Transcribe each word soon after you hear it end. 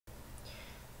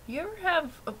Do you ever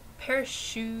have a pair of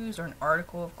shoes or an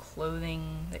article of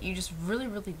clothing that you just really,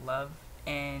 really love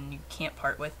and you can't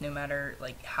part with no matter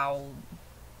like how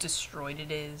destroyed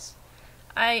it is?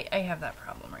 I have that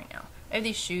problem right now. I have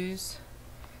these shoes,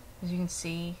 as you can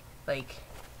see, like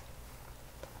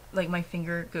my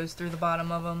finger goes through the bottom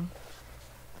of them.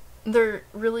 They're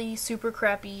really super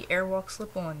crappy Airwalk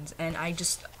slip-ons, and I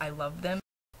love them.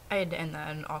 I had to end that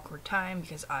at an awkward time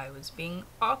because I was being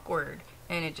awkward,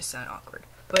 and it just sounded awkward.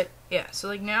 But yeah, so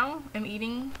like now I'm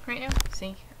eating right now.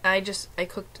 See, I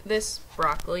cooked this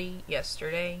broccoli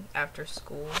yesterday after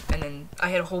school, and then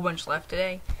I had a whole bunch left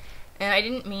today. And I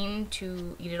didn't mean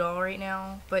to eat it all right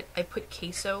now, but I put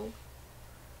queso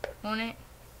on it.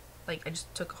 Like, I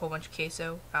just took a whole bunch of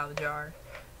queso out of the jar,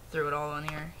 threw it all on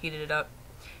here, heated it up.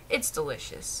 It's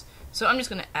delicious. So I'm just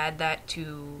going to add that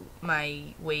to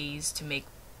my ways to make,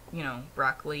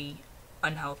 broccoli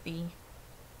unhealthy.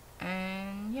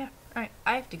 And yeah, alright,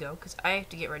 I have to go because I have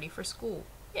to get ready for school.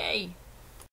 Yay!